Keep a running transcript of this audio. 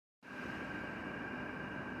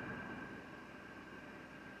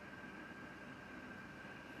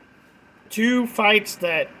two fights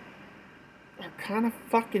that are kind of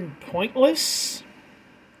fucking pointless.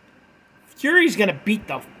 Fury's gonna beat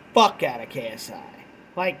the fuck out of KSI.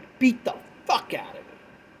 Like, beat the fuck out of it.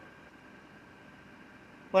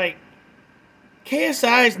 Like,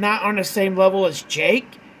 KSI is not on the same level as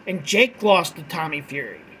Jake, and Jake lost to Tommy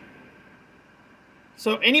Fury.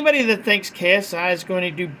 So anybody that thinks KSI is going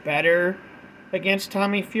to do better against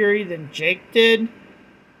Tommy Fury than Jake did,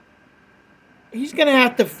 he's going to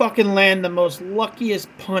have to fucking land the most luckiest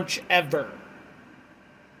punch ever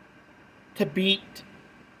to beat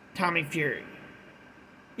Tommy Fury.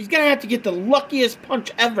 He's going to have to get the luckiest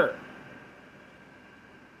punch ever.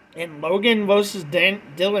 And Logan versus Dillon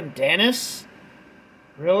Danis?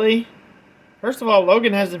 Really? First of all,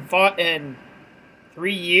 Logan hasn't fought in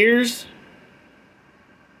 3 years.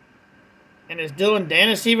 And is Dillon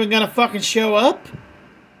Danis even going to fucking show up?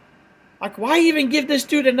 Like, why even give this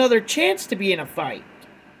dude another chance to be in a fight?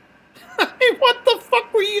 What the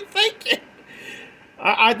fuck were you thinking?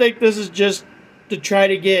 I think this is just to try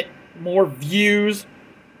to get more views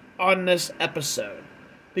on this episode.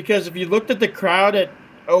 Because if you looked at the crowd at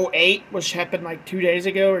 08, which happened like 2 days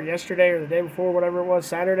ago, or yesterday, or the day before, whatever it was,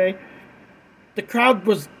 Saturday, the crowd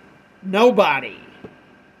was nobody.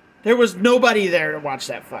 There was nobody there to watch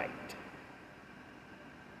that fight.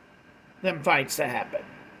 Them fights that happen.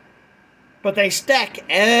 But they stack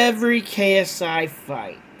every KSI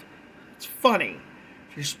fight. It's funny.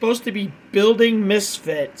 You're supposed to be building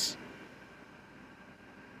misfits,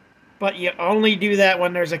 but you only do that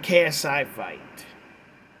when there's a KSI fight.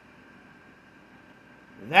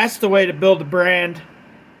 That's the way to build a brand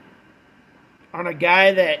on a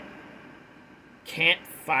guy that can't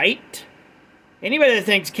fight. Anybody that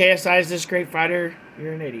thinks KSI is this great fighter,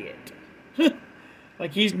 you're an idiot.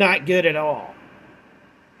 Like, he's not good at all.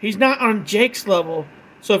 He's not on Jake's level.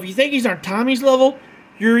 So if you think he's on Tommy's level,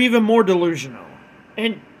 you're even more delusional.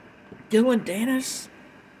 And Dillon Danis,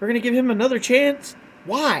 we're going to give him another chance?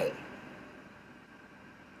 Why?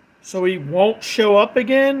 So he won't show up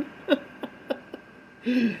again?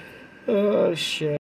 Oh, shit.